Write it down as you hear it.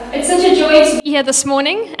It's such a joy to be here this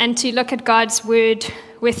morning and to look at God's word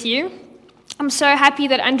with you. I'm so happy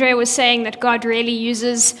that Andrea was saying that God really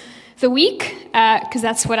uses the week, because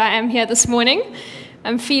that's what I am here this morning.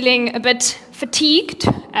 I'm feeling a bit fatigued,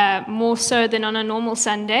 more so than on a normal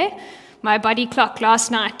Sunday. My body clock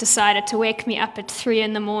last night decided to wake me up at 3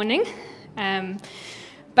 in the morning.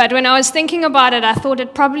 But when I was thinking about it, I thought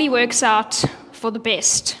it probably works out for the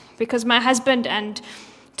best, because my husband and,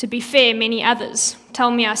 to be fair, many others tell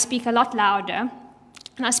me I speak a lot louder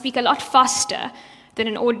and I speak a lot faster than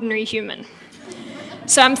an ordinary human.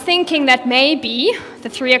 So I'm thinking that maybe the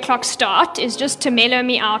 3 o'clock start is just to mellow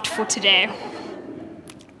me out for today.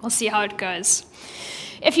 We'll see how it goes.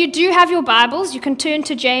 If you do have your Bibles, you can turn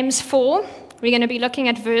to James 4. We're going to be looking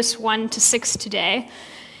at verse 1 to 6 today.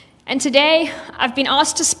 And today, I've been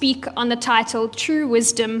asked to speak on the title, True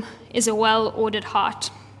Wisdom is a Well-Ordered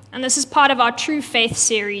Heart. And this is part of our True Faith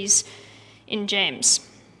series in James.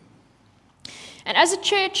 And as a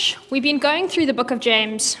church, we've been going through the book of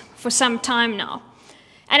James for some time now.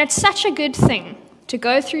 And it's such a good thing to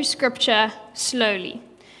go through Scripture slowly,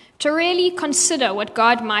 to really consider what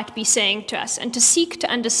God might be saying to us and to seek to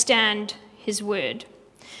understand His Word.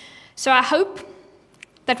 So I hope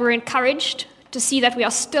that we're encouraged to see that we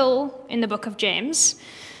are still in the book of James.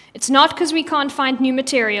 It's not because we can't find new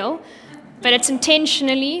material, but it's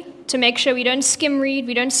intentionally to make sure we don't skim read,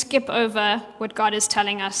 we don't skip over what God is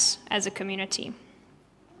telling us as a community.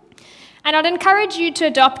 And I'd encourage you to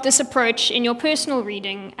adopt this approach in your personal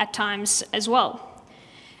reading at times as well.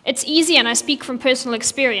 It's easy, and I speak from personal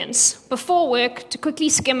experience, before work to quickly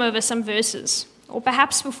skim over some verses, or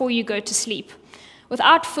perhaps before you go to sleep,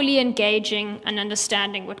 without fully engaging and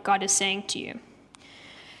understanding what God is saying to you.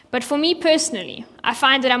 But for me personally, I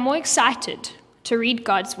find that I'm more excited to read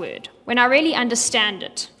God's word when I really understand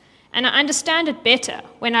it. And I understand it better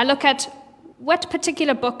when I look at what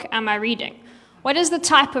particular book am I reading? What is the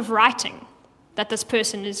type of writing that this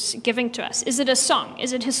person is giving to us? Is it a song?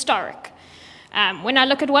 Is it historic? When I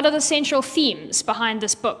look at what are the central themes behind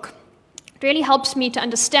this book, it really helps me to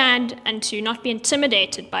understand and to not be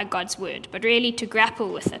intimidated by God's word, but really to grapple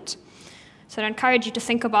with it. So I encourage you to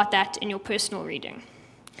think about that in your personal reading.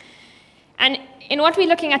 And in what we're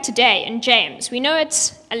looking at today in James, we know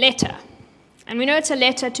it's a letter. And we know it's a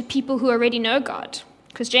letter to people who already know God,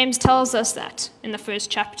 because James tells us that in the first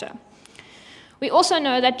chapter. We also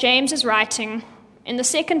know that James is writing in the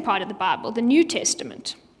second part of the Bible, the New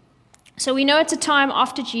Testament. So we know it's a time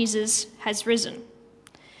after Jesus has risen.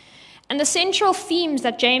 And the central themes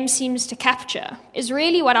that James seems to capture is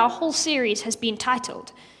really what our whole series has been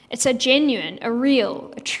titled. It's a genuine, a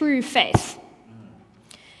real, a true faith.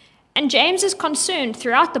 And James is concerned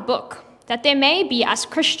throughout the book that there may be us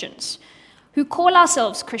Christians who call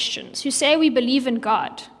ourselves Christians, who say we believe in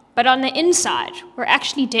God, but on the inside, we're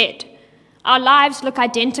actually dead. Our lives look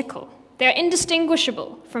identical. They're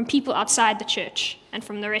indistinguishable from people outside the church and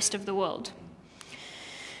from the rest of the world.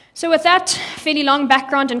 So with that fairly long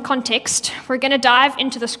background and context, we're going to dive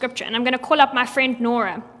into the scripture. And I'm going to call up my friend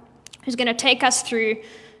Nora, who's going to take us through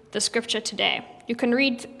the scripture today. You can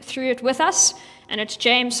read through it with us, and it's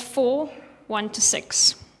James 4, 1 to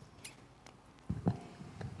 6.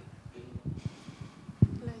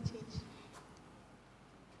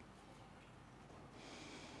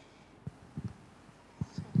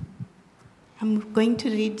 I'm going to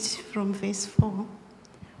read from verse 4.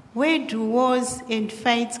 Where do wars and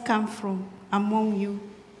fights come from among you?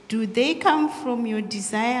 Do they come from your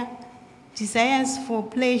desires for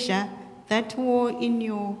pleasure that war in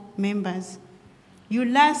your members? You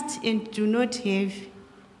lust and do not have.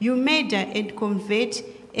 You murder and covet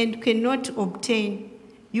and cannot obtain.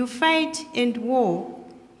 You fight and war,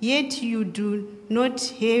 yet you do not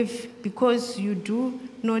have because you do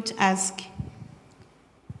not ask.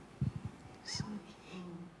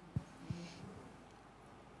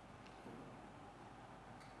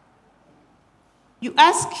 You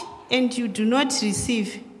ask and you do not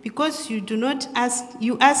receive, because you do not ask.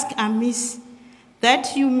 You ask amiss,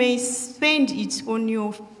 that you may spend it on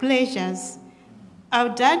your pleasures.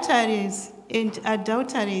 Adulterers and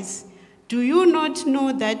adulteresses, do you not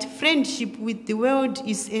know that friendship with the world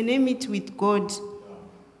is enmity with God?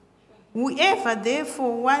 Whoever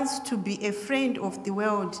therefore wants to be a friend of the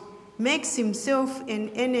world makes himself an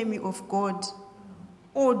enemy of God.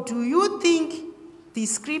 Or do you think the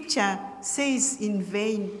scripture says in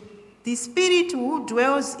vain, the Spirit who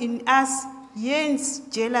dwells in us yearns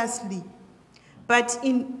jealously, but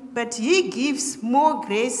he gives more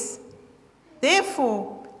grace.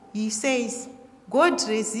 Therefore, he says, God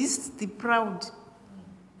resists the proud,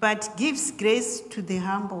 but gives grace to the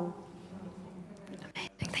humble.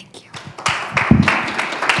 Amazing, thank you.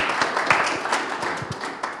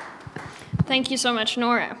 Thank you so much,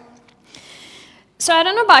 Nora. So I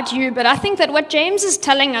don't know about you, but I think that what James is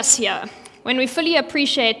telling us here, when we fully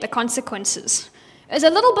appreciate the consequences, is a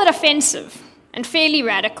little bit offensive and fairly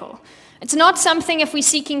radical. It's not something, if we're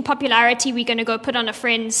seeking popularity, we're going to go put on a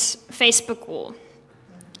friend's Facebook wall.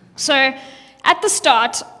 So at the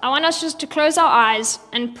start, I want us just to close our eyes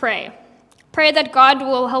and pray. Pray that God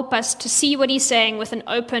will help us to see what he's saying with an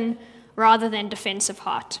open rather than defensive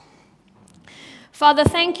heart. Father,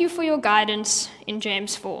 thank you for your guidance in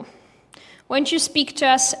James 4. Won't you speak to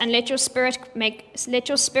us and let your spirit make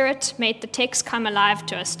the text come alive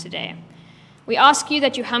to us today? We ask you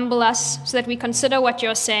that you humble us so that we consider what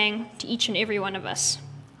you're saying to each and every one of us.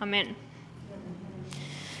 Amen.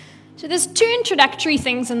 So there's two introductory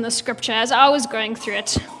things in the scripture as I was going through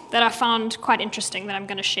it that I found quite interesting that I'm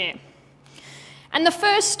going to share. And the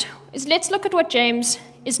first is, let's look at what James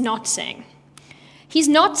is not saying. He's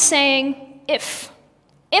not saying if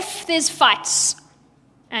there's fights,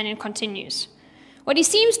 and it continues. What he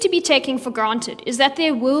seems to be taking for granted is that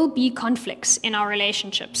there will be conflicts in our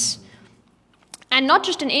relationships. And not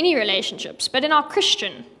just in any relationships, but in our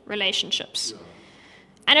Christian relationships.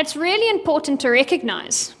 And it's really important to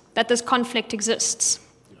recognize that this conflict exists.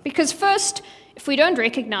 Because first, if we don't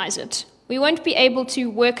recognize it, we won't be able to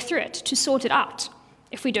work through it, to sort it out,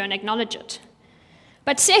 if we don't acknowledge it.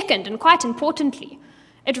 But second, and quite importantly,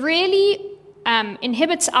 it really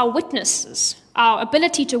inhibits our witnesses, our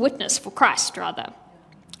ability to witness for Christ, rather,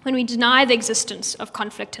 when we deny the existence of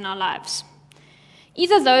conflict in our lives.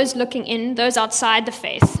 Either those looking in, those outside the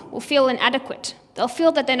faith, will feel inadequate. They'll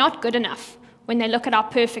feel that they're not good enough when they look at our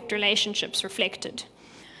perfect relationships reflected.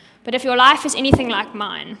 But if your life is anything like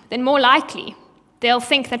mine, then more likely they'll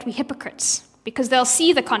think that we're hypocrites, because they'll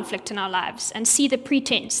see the conflict in our lives and see the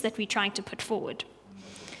pretense that we're trying to put forward.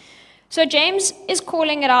 So James is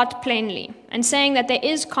calling it out plainly and saying that there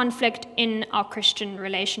is conflict in our Christian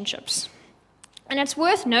relationships. And it's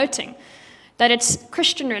worth noting that it's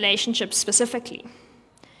Christian relationships specifically.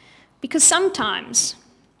 Because sometimes,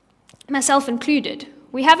 myself included,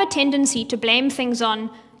 we have a tendency to blame things on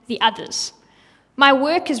the others. My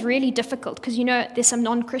work is really difficult because, there's some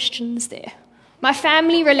non-Christians there. My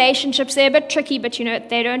family relationships, they're a bit tricky, but,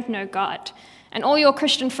 they don't know God. And all your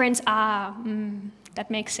Christian friends, that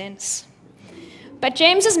makes sense. But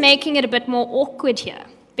James is making it a bit more awkward here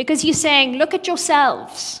because he's saying, look at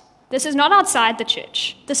yourselves. This is not outside the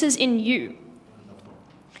church. This is in you.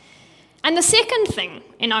 And the second thing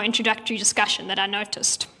in our introductory discussion that I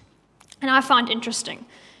noticed, and I found interesting,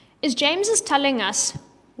 is James is telling us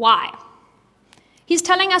why. He's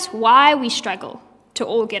telling us why we struggle to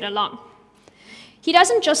all get along. He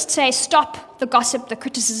doesn't just say, stop the gossip, the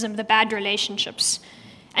criticism, the bad relationships.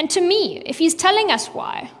 And to me, if he's telling us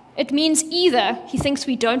why, it means either he thinks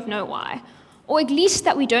we don't know why, or at least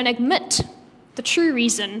that we don't admit the true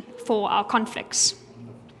reason for our conflicts.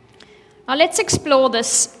 Now let's explore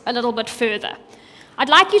this a little bit further. I'd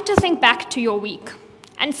like you to think back to your week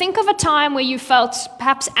and think of a time where you felt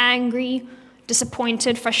perhaps angry,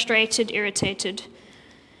 disappointed, frustrated, irritated,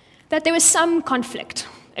 that there was some conflict.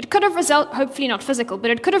 It could have resulted, hopefully not physical, but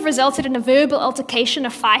it could have resulted in a verbal altercation, a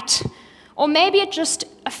fight, or maybe it just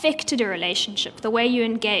affected a relationship, the way you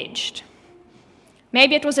engaged.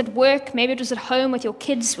 Maybe it was at work, maybe it was at home with your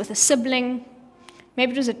kids, with a sibling,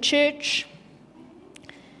 maybe it was at church.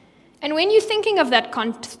 And when you're thinking of that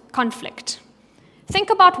conflict, think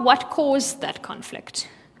about what caused that conflict.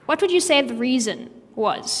 What would you say the reason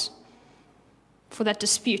was for that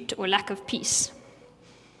dispute or lack of peace?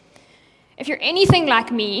 If you're anything like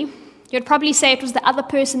me, you'd probably say it was the other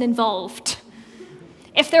person involved.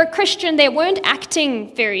 If they're a Christian, they weren't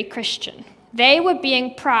acting very Christian. They were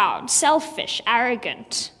being proud, selfish,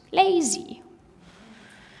 arrogant, lazy.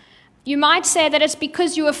 You might say that it's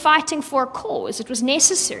because you were fighting for a cause. It was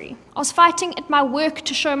necessary. I was fighting at my work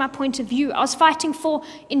to show my point of view. I was fighting for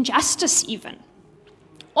injustice even.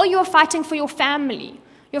 Or you were fighting for your family.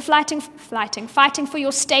 You're fighting for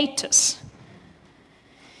your status.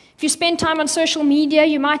 If you spend time on social media,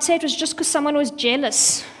 you might say it was just because someone was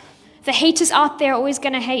jealous. The haters out there are always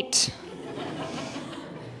going to hate.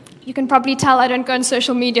 You can probably tell I don't go on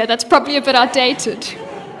social media. That's probably a bit outdated.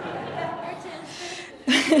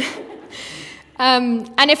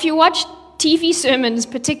 And if you watch TV sermons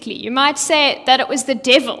particularly, you might say that it was the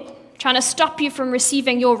devil trying to stop you from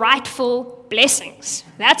receiving your rightful blessings.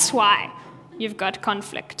 That's why you've got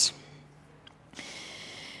conflict.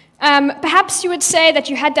 Perhaps you would say that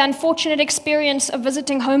you had the unfortunate experience of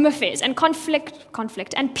visiting home affairs, and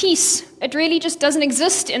conflict and peace, it really just doesn't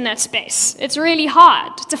exist in that space. It's really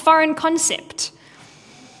hard. It's a foreign concept.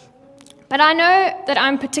 But I know that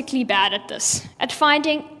I'm particularly bad at this, at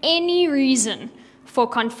finding any reason for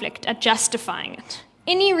conflict, at justifying it.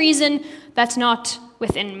 Any reason that's not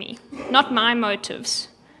within me, not my motives.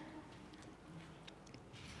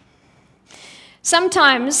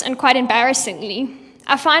 Sometimes, and quite embarrassingly,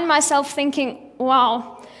 I find myself thinking,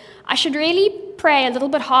 wow, I should really pray a little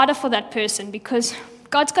bit harder for that person because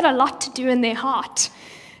God's got a lot to do in their heart.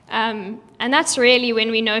 And that's really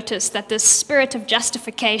when we notice that this spirit of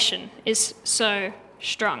justification is so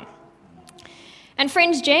strong. And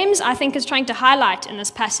friends, James, I think, is trying to highlight in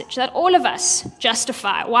this passage that all of us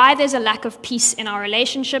justify why there's a lack of peace in our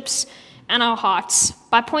relationships and our hearts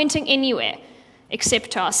by pointing anywhere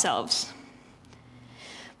except to ourselves.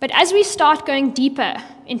 But as we start going deeper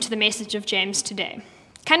into the message of James today,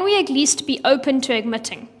 can we at least be open to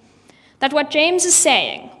admitting that what James is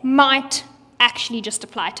saying might actually just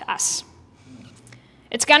apply to us?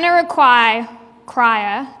 It's going to require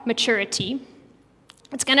maturity.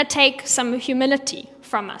 It's going to take some humility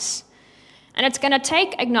from us. And it's going to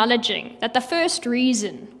take acknowledging that the first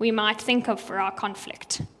reason we might think of for our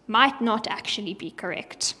conflict might not actually be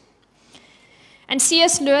correct. And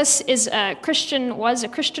C.S. Lewis was a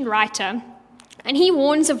Christian writer, and he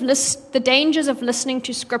warns of the dangers of listening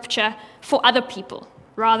to Scripture for other people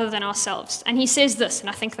rather than ourselves. And he says this, and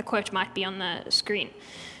I think the quote might be on the screen.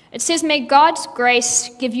 It says, "May God's grace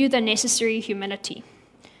give you the necessary humility.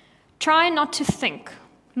 Try not to think,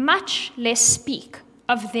 much less speak,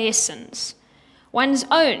 of their sins. One's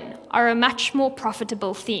own are a much more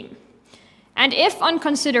profitable theme. And if, on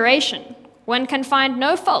consideration, one can find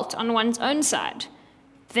no fault on one's own side,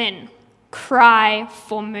 then cry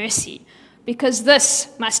for mercy, because this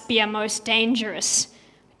must be a most dangerous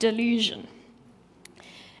delusion."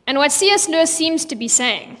 And what C.S. Lewis seems to be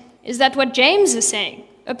saying is that what James is saying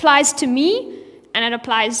applies to me and it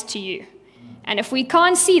applies to you. And if we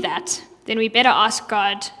can't see that, then we better ask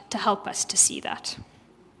God to help us to see that.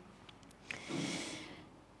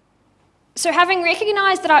 So having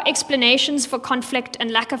recognized that our explanations for conflict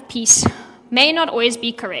and lack of peace may not always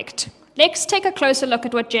be correct, let's take a closer look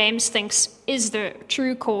at what James thinks is the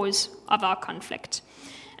true cause of our conflict.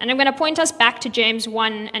 And I'm going to point us back to James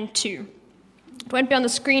 1 and 2. It won't be on the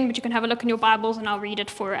screen, but you can have a look in your Bibles and I'll read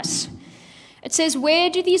it for us. It says, "Where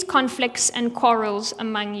do these conflicts and quarrels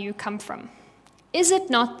among you come from? Is it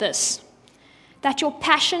not this, that your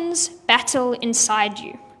passions battle inside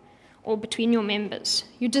you, or between your members?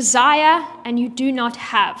 You desire and you do not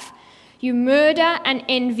have. You murder and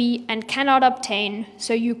envy and cannot obtain,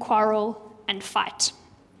 so you quarrel and fight."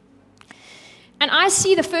 And I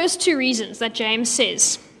see the first two reasons that James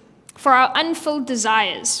says for our unfilled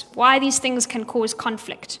desires, why these things can cause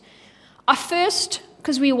conflict, are first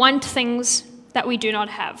because we want things that we do not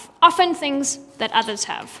have, often things that others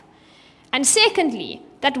have. And secondly,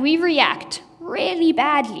 that we react really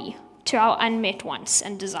badly to our unmet wants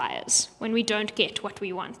and desires when we don't get what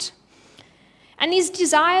we want. And these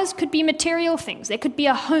desires could be material things. They could be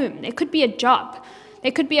a home. They could be a job.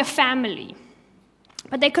 They could be a family.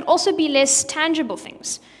 But they could also be less tangible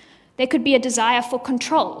things. They could be a desire for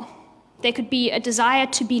control. They could be a desire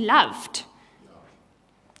to be loved.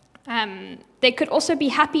 They could also be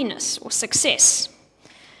happiness or success.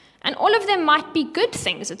 And all of them might be good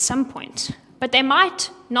things at some point, but they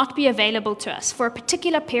might not be available to us for a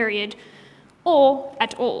particular period or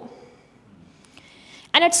at all.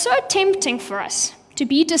 And it's so tempting for us to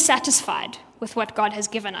be dissatisfied with what God has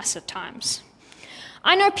given us at times.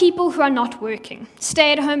 I know people who are not working,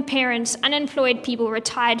 stay-at-home parents, unemployed people,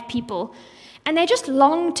 retired people, and they just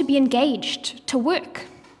long to be engaged, to work.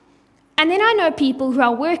 And then I know people who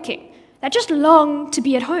are working that just long to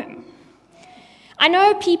be at home. I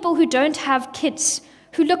know people who don't have kids,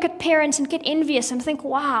 who look at parents and get envious and think,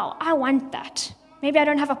 wow, I want that. Maybe I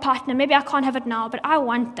don't have a partner, maybe I can't have it now, but I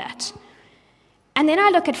want that. And then I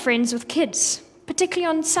look at friends with kids, particularly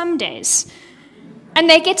on some days, and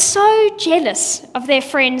they get so jealous of their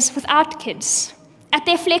friends without kids, at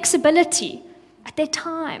their flexibility, at their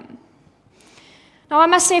time. Now, I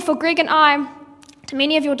must say, for Greg and I, to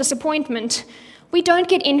many of your disappointment, we don't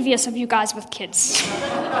get envious of you guys with kids.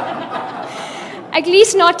 At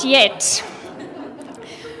least not yet.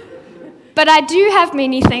 But I do have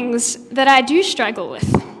many things that I do struggle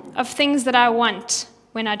with, of things that I want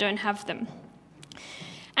when I don't have them.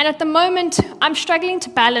 And at the moment, I'm struggling to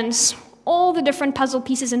balance all the different puzzle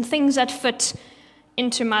pieces and things that fit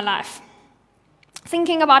into my life.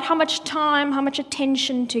 Thinking about how much time, how much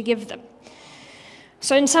attention to give them.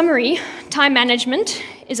 So in summary, time management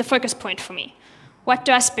is a focus point for me. What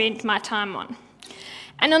do I spend my time on?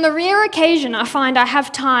 And on the rare occasion I find I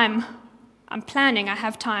have time, I'm planning I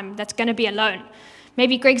have time that's going to be alone.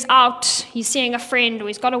 Maybe Greg's out, he's seeing a friend, or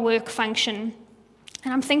he's got a work function.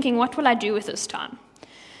 And I'm thinking, what will I do with this time?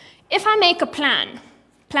 If I make a plan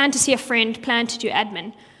to see a friend, plan to do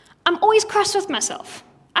admin, I'm always cross with myself.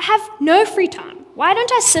 I have no free time. Why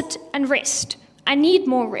don't I sit and rest? I need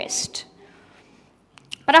more rest.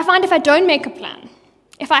 But I find if I don't make a plan,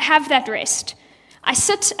 if I have that rest, I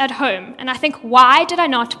sit at home and I think, why did I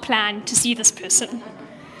not plan to see this person?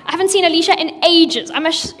 I haven't seen Alicia in ages. I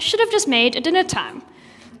should have just made a dinner time.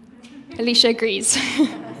 Alicia agrees.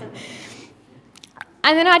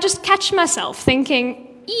 And then I just catch myself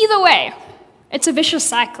thinking, either way, it's a vicious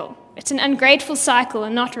cycle. It's an ungrateful cycle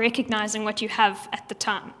and not recognizing what you have at the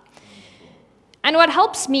time. And what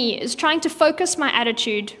helps me is trying to focus my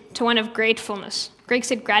attitude to one of gratefulness. Greg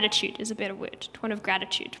said gratitude is a better word, to one of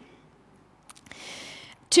gratitude.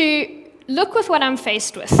 To look with what I'm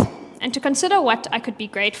faced with and to consider what I could be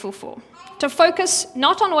grateful for. To focus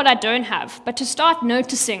not on what I don't have, but to start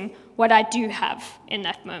noticing what I do have in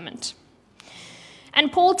that moment.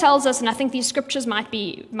 And Paul tells us, and I think these scriptures might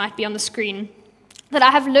be on the screen, that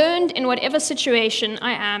I have learned in whatever situation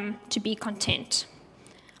I am to be content.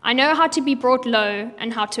 I know how to be brought low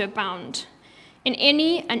and how to abound. In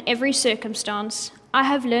any and every circumstance, I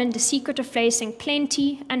have learned the secret of facing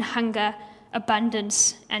plenty and hunger,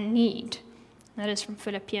 abundance and need. That is from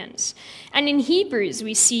Philippians. And in Hebrews,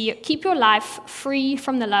 we see, keep your life free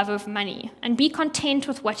from the love of money and be content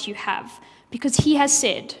with what you have, because he has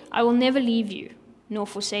said, I will never leave you nor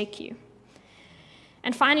forsake you.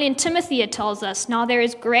 And finally, in Timothy, it tells us, now there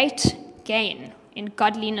is great gain in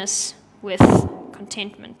godliness with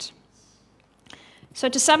contentment. So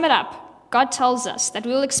to sum it up, God tells us that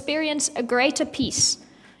we will experience a greater peace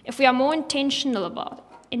if we are more intentional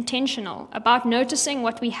about noticing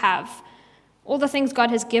what we have, all the things God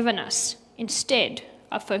has given us, instead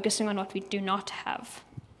of focusing on what we do not have.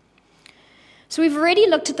 So we've already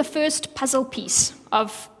looked at the first puzzle piece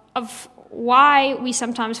of why we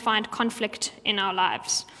sometimes find conflict in our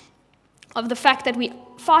lives, of the fact that we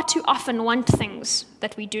far too often want things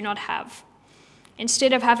that we do not have,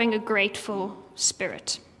 instead of having a grateful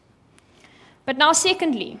spirit. But now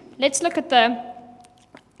secondly, let's look at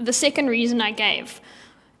the second reason I gave,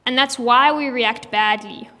 and that's why we react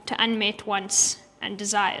badly to unmet wants and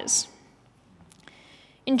desires.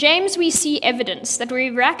 In James, we see evidence that we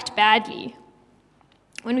react badly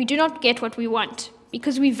when we do not get what we want,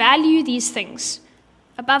 because we value these things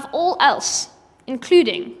above all else,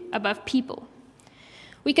 including above people.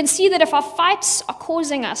 We can see that if our fights are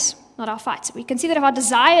causing us, we can see that if our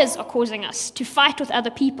desires are causing us to fight with other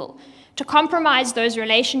people, to compromise those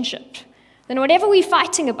relationships, then whatever we're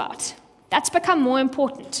fighting about, that's become more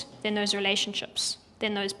important than those relationships,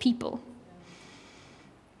 than those people.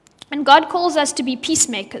 And God calls us to be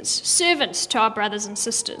peacemakers, servants to our brothers and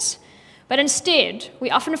sisters. But instead, we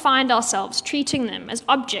often find ourselves treating them as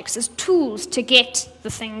objects, as tools to get the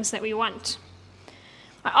things that we want.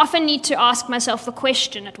 I often need to ask myself the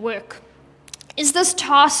question at work, is this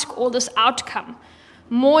task or this outcome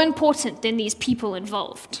more important than these people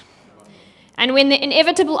involved? And when the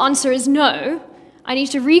inevitable answer is no, I need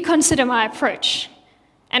to reconsider my approach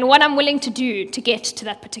and what I'm willing to do to get to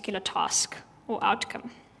that particular task or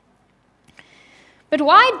outcome. But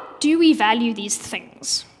why do we value these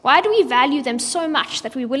things? Why do we value them so much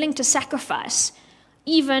that we're willing to sacrifice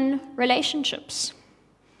even relationships?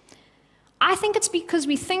 I think it's because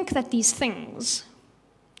we think that these things,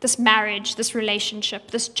 this marriage, this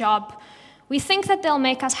relationship, this job, we think that they'll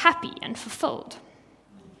make us happy and fulfilled.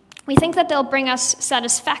 We think that they'll bring us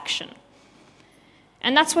satisfaction.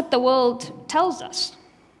 And that's what the world tells us.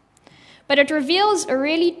 But it reveals a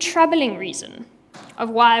really troubling reason of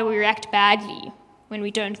why we react badly when we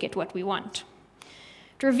don't get what we want.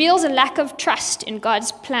 It reveals a lack of trust in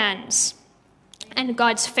God's plans and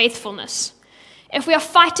God's faithfulness. If we are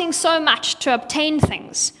fighting so much to obtain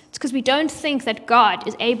things, it's because we don't think that God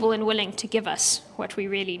is able and willing to give us what we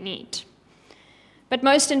really need. But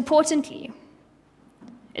most importantly,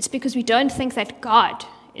 it's because we don't think that God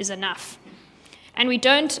is enough. And we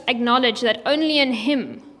don't acknowledge that only in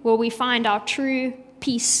Him will we find our true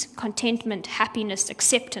peace, contentment, happiness,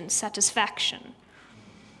 acceptance, satisfaction.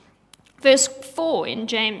 Verse 4 in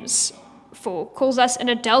James 4 calls us an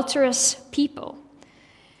adulterous people.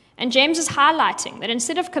 And James is highlighting that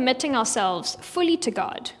instead of committing ourselves fully to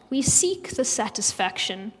God, we seek the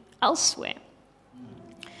satisfaction elsewhere.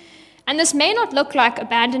 And this may not look like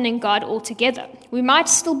abandoning God altogether. We might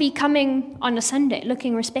still be coming on a Sunday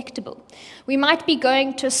looking respectable. We might be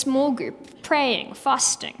going to a small group, praying,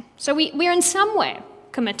 fasting. So we're in some way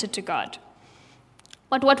committed to God.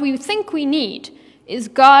 But what we think we need is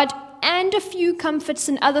God and a few comforts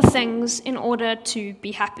and other things in order to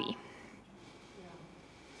be happy.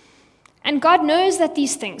 And God knows that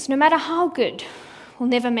these things, no matter how good, will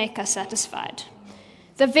never make us satisfied.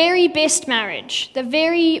 The very best marriage, the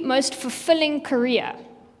very most fulfilling career,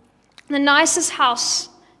 the nicest house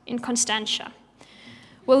in Constantia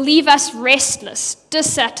will leave us restless,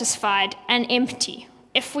 dissatisfied, and empty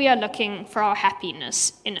if we are looking for our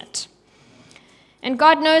happiness in it. And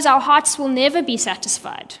God knows our hearts will never be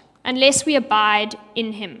satisfied unless we abide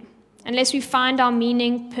in Him, unless we find our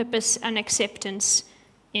meaning, purpose, and acceptance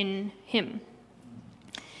in Him.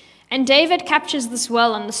 And David captures this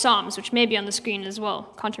well in the Psalms, which may be on the screen as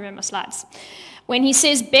well. Can't remember my slides. When he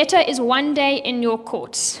says, "Better is one day in your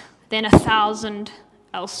courts than 1,000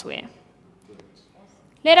 elsewhere."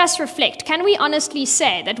 Let us reflect. Can we honestly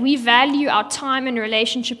say that we value our time and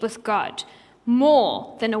relationship with God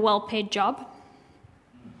more than a well-paid job?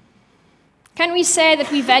 Can we say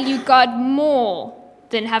that we value God more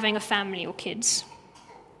than having a family or kids?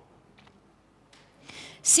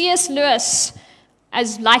 C.S. Lewis,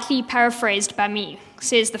 as lightly paraphrased by me,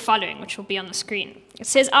 says the following, which will be on the screen. It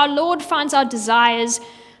says, "Our Lord finds our desires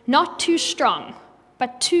not too strong,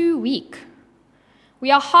 but too weak.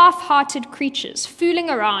 We are half-hearted creatures, fooling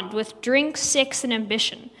around with drink, sex, and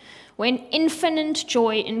ambition, when infinite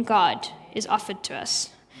joy in God is offered to us.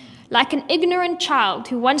 Like an ignorant child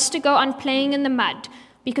who wants to go on playing in the mud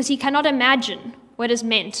because he cannot imagine what is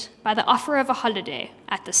meant by the offer of a holiday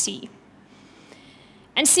at the sea."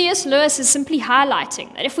 And C.S. Lewis is simply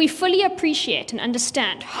highlighting that if we fully appreciate and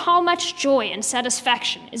understand how much joy and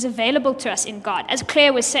satisfaction is available to us in God, as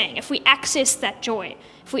Claire was saying, if we access that joy,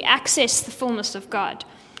 if we access the fullness of God,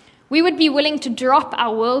 we would be willing to drop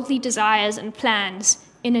our worldly desires and plans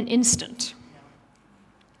in an instant.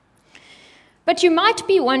 But you might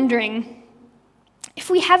be wondering, if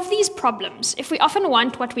we have these problems, if we often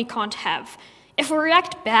want what we can't have, if we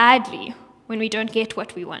react badly when we don't get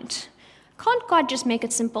what we want, can't God just make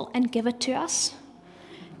it simple and give it to us?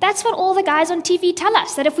 That's what all the guys on TV tell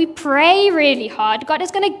us, that if we pray really hard, God is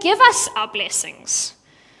going to give us our blessings.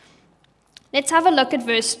 Let's have a look at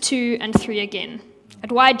verse 2 and 3 again,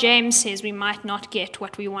 at why James says we might not get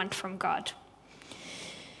what we want from God.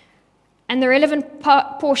 And the relevant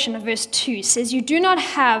portion of verse 2 says, "You do not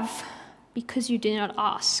have because you do not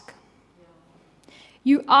ask.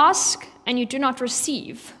 You ask and you do not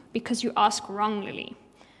receive because you ask wrongly,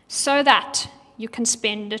 so that you can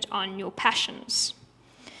spend it on your passions."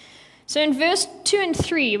 So in verse 2 and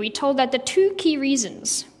 3, we're told that the two key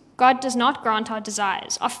reasons God does not grant our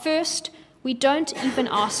desires are, first, we don't even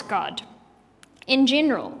ask God. In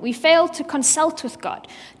general, we fail to consult with God,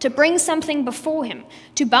 to bring something before Him,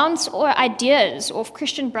 to bounce our ideas off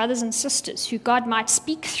Christian brothers and sisters who God might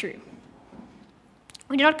speak through.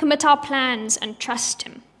 We do not commit our plans and trust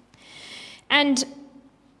Him. And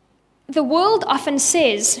the world often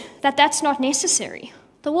says that that's not necessary.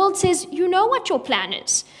 The world says, you know what your plan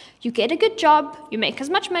is. You get a good job, you make as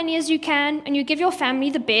much money as you can, and you give your family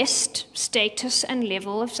the best status and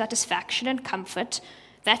level of satisfaction and comfort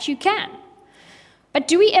that you can. But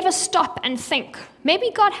do we ever stop and think,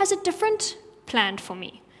 maybe God has a different plan for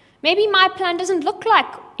me? Maybe my plan doesn't look like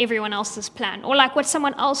everyone else's plan, or like what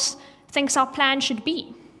someone else thinks our plan should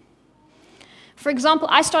be. For example,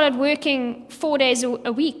 I started working 4 days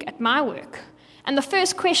a week at my work, and the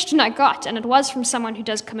first question I got, and it was from someone who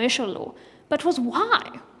does commercial law, but was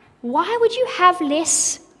why? Why would you have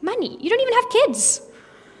less money? You don't even have kids.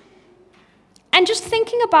 And just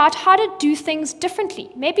thinking about how to do things differently.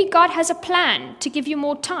 Maybe God has a plan to give you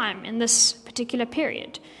more time in this particular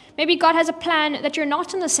period. Maybe God has a plan that you're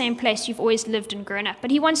not in the same place you've always lived and grown up,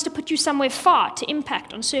 but He wants to put you somewhere far to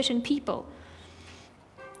impact on certain people.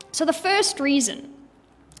 So the first reason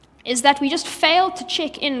is that we just fail to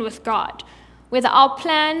check in with God, whether our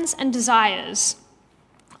plans and desires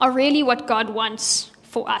are really what God wants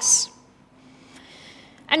for us.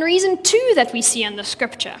 And reason 2 that we see in the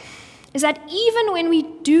scripture is that even when we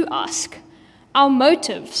do ask, our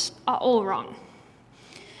motives are all wrong.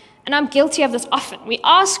 And I'm guilty of this often. We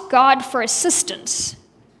ask God for assistance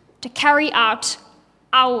to carry out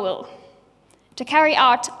our will, to carry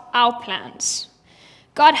out our plans.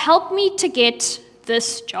 God, help me to get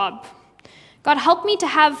this job. God, help me to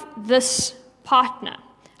have this partner.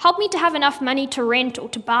 Help me to have enough money to rent or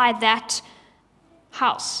to buy that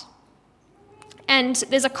house. And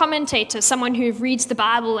there's a commentator, someone who reads the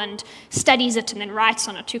Bible and studies it and then writes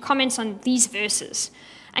on it, who comments on these verses.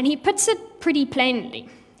 And he puts it pretty plainly.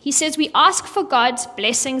 He says, we ask for God's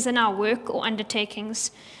blessings in our work or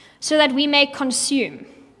undertakings so that we may consume,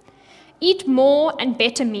 eat more and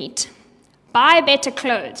better meat, buy better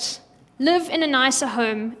clothes, live in a nicer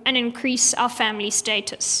home, and increase our family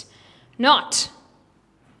status. Not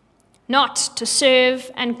to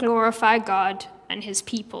serve and glorify God and his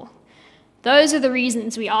people. Those are the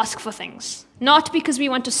reasons we ask for things. Not because we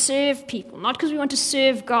want to serve people, not because we want to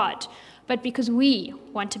serve God, but because we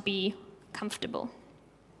want to be comfortable.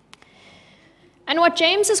 And what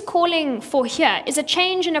James is calling for here is a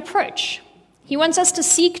change in approach. He wants us to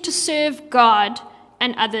seek to serve God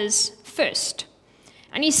and others first.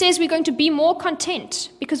 And he says we're going to be more content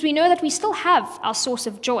because we know that we still have our source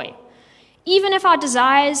of joy. Even if our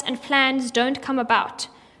desires and plans don't come about,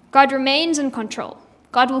 God remains in control.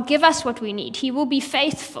 God will give us what we need. He will be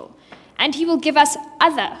faithful, and he will give us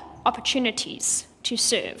other opportunities to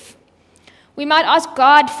serve. We might ask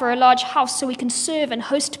God for a large house so we can serve and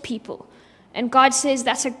host people. And God says,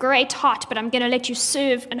 that's a great heart, but I'm going to let you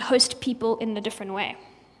serve and host people in a different way.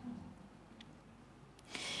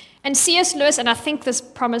 And C.S. Lewis, and I think this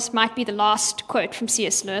promise might be the last quote from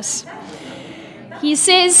C.S. Lewis, he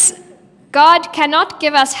says, God cannot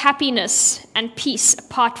give us happiness and peace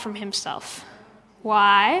apart from himself.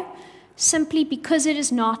 Why? Simply because it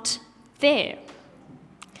is not there.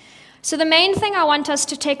 So the main thing I want us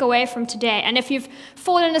to take away from today, and if you've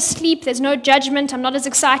fallen asleep, there's no judgment. I'm not as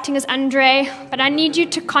exciting as Andre, but I need you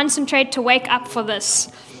to concentrate to wake up for this.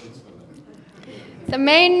 The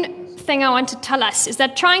main thing I want to tell us is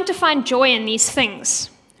that trying to find joy in these things,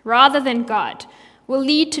 rather than God, will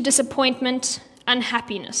lead to disappointment,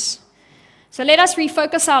 unhappiness. So let us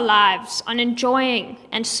refocus our lives on enjoying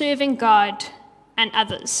and serving God and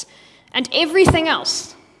others, and everything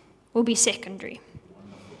else will be secondary.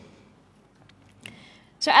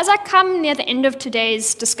 So as I come near the end of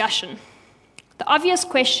today's discussion, the obvious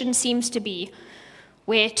question seems to be,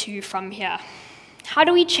 where to from here? How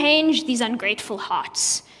do we change these ungrateful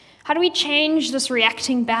hearts? How do we change this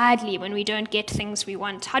reacting badly when we don't get things we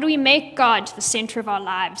want? How do we make God the center of our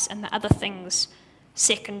lives and the other things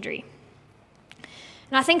secondary?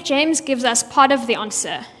 And I think James gives us part of the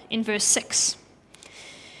answer in verse 6.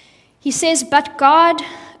 He says, but God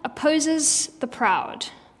opposes the proud,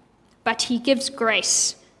 but he gives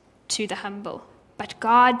grace to the humble. But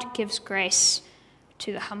God gives grace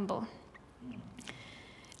to the humble.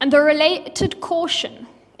 And the related caution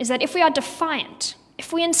is that if we are defiant,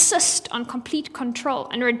 if we insist on complete control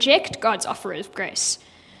and reject God's offer of grace,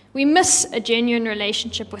 we miss a genuine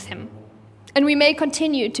relationship with him. And we may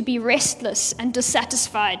continue to be restless and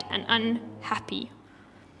dissatisfied and unhappy.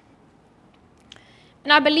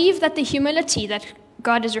 And I believe that the humility that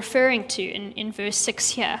God is referring to in verse 6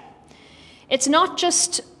 here, it's not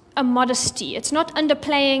just a modesty. It's not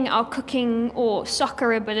underplaying our cooking or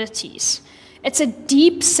soccer abilities. It's a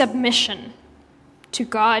deep submission to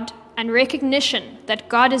God and recognition that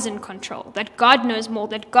God is in control, that God knows more,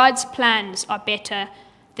 that God's plans are better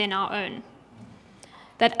than our own,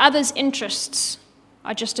 that others' interests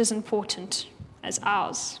are just as important as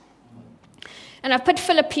ours. And I've put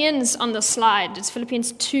Philippians on the slide. It's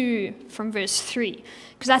Philippians 2 from verse 3,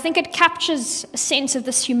 because I think it captures a sense of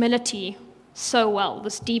this humility so well,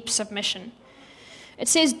 this deep submission. It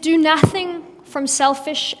says, do nothing from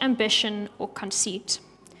selfish ambition or conceit,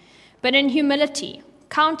 but in humility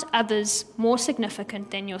count others more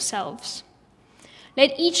significant than yourselves.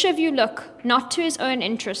 Let each of you look not to his own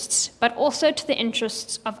interests, but also to the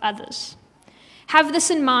interests of others. Have this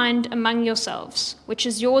in mind among yourselves, which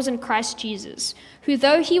is yours in Christ Jesus, who,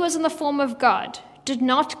 though he was in the form of God, did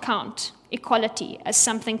not count equality as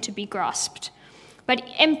something to be grasped, but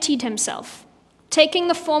emptied himself, taking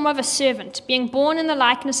the form of a servant, being born in the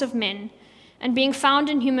likeness of men, and being found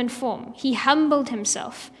in human form. He humbled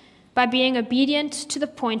himself by being obedient to the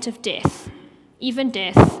point of death, even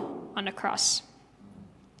death on a cross.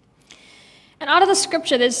 And out of the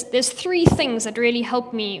scripture, there's three things that really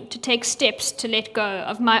help me to take steps to let go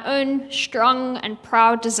of my own strong and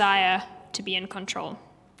proud desire to be in control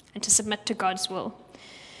and to submit to God's will.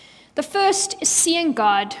 The first is seeing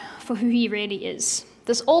God for who he really is,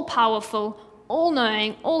 this all-powerful,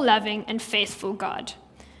 all-knowing, all-loving, and faithful God.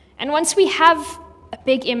 And once we have a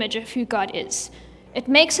big image of who God is, it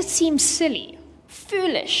makes it seem silly,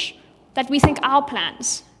 foolish, that we think our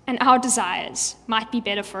plans and our desires might be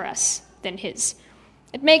better for us than his.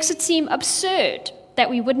 It makes it seem absurd that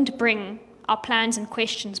we wouldn't bring our plans and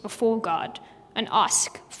questions before God and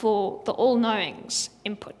ask for the all-knowing's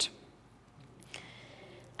input.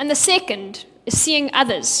 And the second is seeing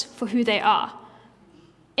others for who they are,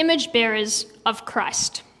 image bearers of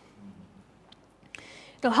Christ.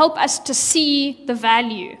 It'll help us to see the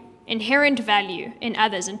value, inherent value in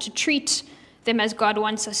others, and to treat them as God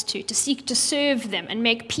wants us to seek to serve them and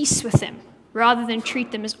make peace with them, rather than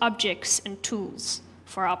treat them as objects and tools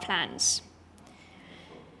for our plans.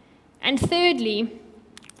 And thirdly,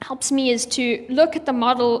 helps me is to look at the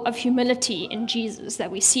model of humility in Jesus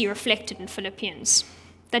that we see reflected in Philippians.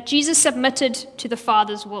 That Jesus submitted to the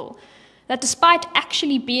Father's will. That despite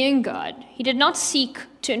actually being God, he did not seek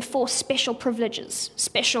to enforce special privileges,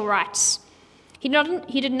 special rights. He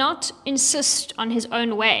did not insist on his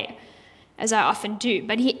own way, as I often do,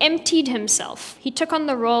 but he emptied himself. He took on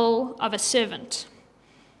the role of a servant.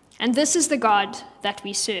 And this is the God that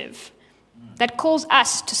we serve, that calls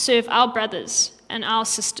us to serve our brothers and our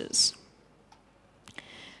sisters.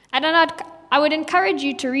 And I would encourage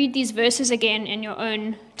you to read these verses again in your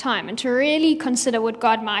own time and to really consider what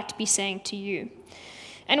God might be saying to you.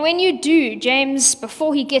 And when you do, James,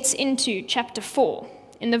 before he gets into chapter 4,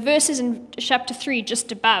 in the verses in chapter 3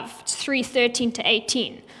 just above, it's 3:13 to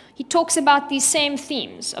 18, he talks about these same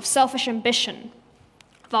themes of selfish ambition,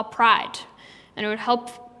 of our pride, and it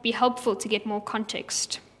would be helpful to get more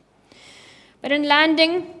context. But in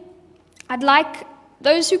landing, I'd like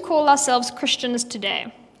those who call ourselves Christians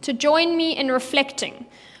today to join me in reflecting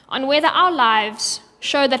on whether our lives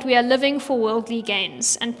show that we are living for worldly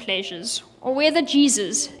gains and pleasures, or whether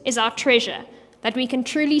Jesus is our treasure that we can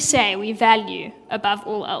truly say we value above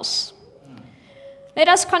all else. Let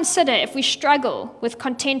us consider if we struggle with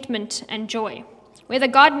contentment and joy, whether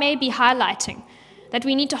God may be highlighting that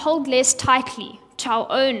we need to hold less tightly to our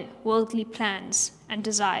own worldly plans and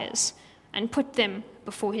desires and put them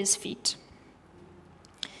before his feet.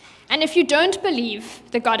 And if you don't believe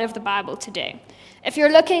the God of the Bible today, if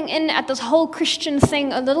you're looking in at this whole Christian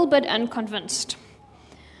thing a little bit unconvinced,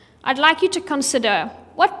 I'd like you to consider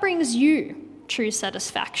what brings you true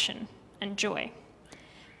satisfaction and joy.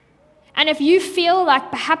 And if you feel like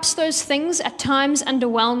perhaps those things at times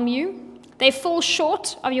underwhelm you, they fall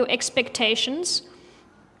short of your expectations,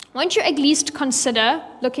 won't you at least consider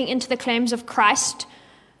looking into the claims of Christ,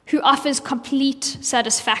 who offers complete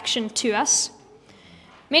satisfaction to us?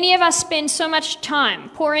 Many of us spend so much time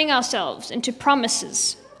pouring ourselves into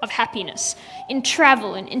promises of happiness, in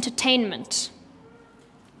travel and entertainment,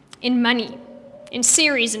 in money, in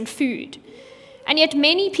series and food. And yet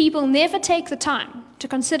many people never take the time to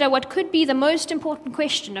consider what could be the most important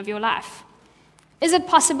question of your life. Is it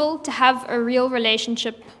possible to have a real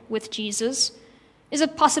relationship with Jesus? Is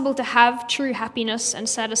it possible to have true happiness and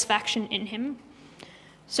satisfaction in him?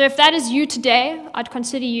 So if that is you today,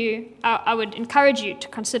 I would encourage you to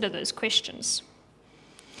consider those questions.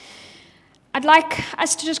 I'd like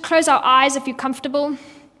us to just close our eyes, if you're comfortable,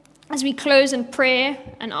 as we close in prayer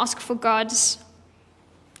and ask for God's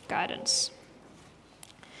guidance.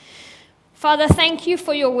 Father, thank you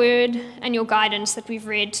for your word and your guidance that we've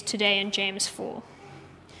read today in James 4.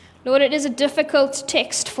 Lord, it is a difficult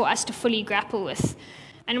text for us to fully grapple with,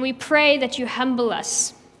 and we pray that you humble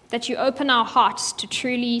us, that you open our hearts to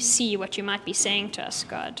truly see what you might be saying to us,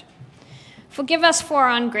 God. Forgive us for our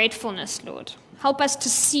ungratefulness, Lord. Help us to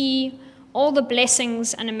see all the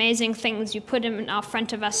blessings and amazing things you put in our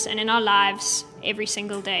front of us and in our lives every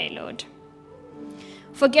single day, Lord.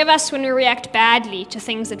 Forgive us when we react badly to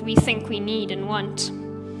things that we think we need and want.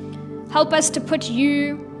 Help us to put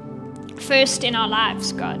you first in our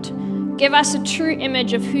lives, God. Give us a true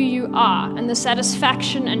image of who you are and the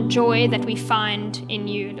satisfaction and joy that we find in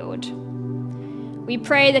you, Lord. We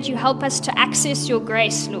pray that you help us to access your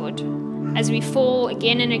grace, Lord, as we fall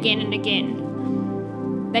again and again and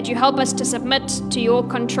again. That you help us to submit to your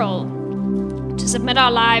control, to submit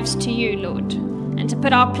our lives to you, Lord, and to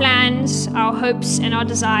put our plans, our hopes, and our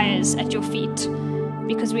desires at your feet,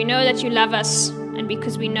 because we know that you love us and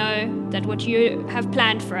because we know that what you have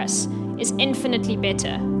planned for us is infinitely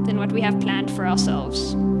better than what we have planned for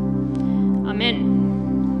ourselves. Amen.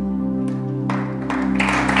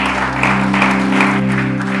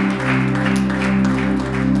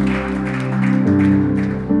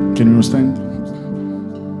 Can we stand?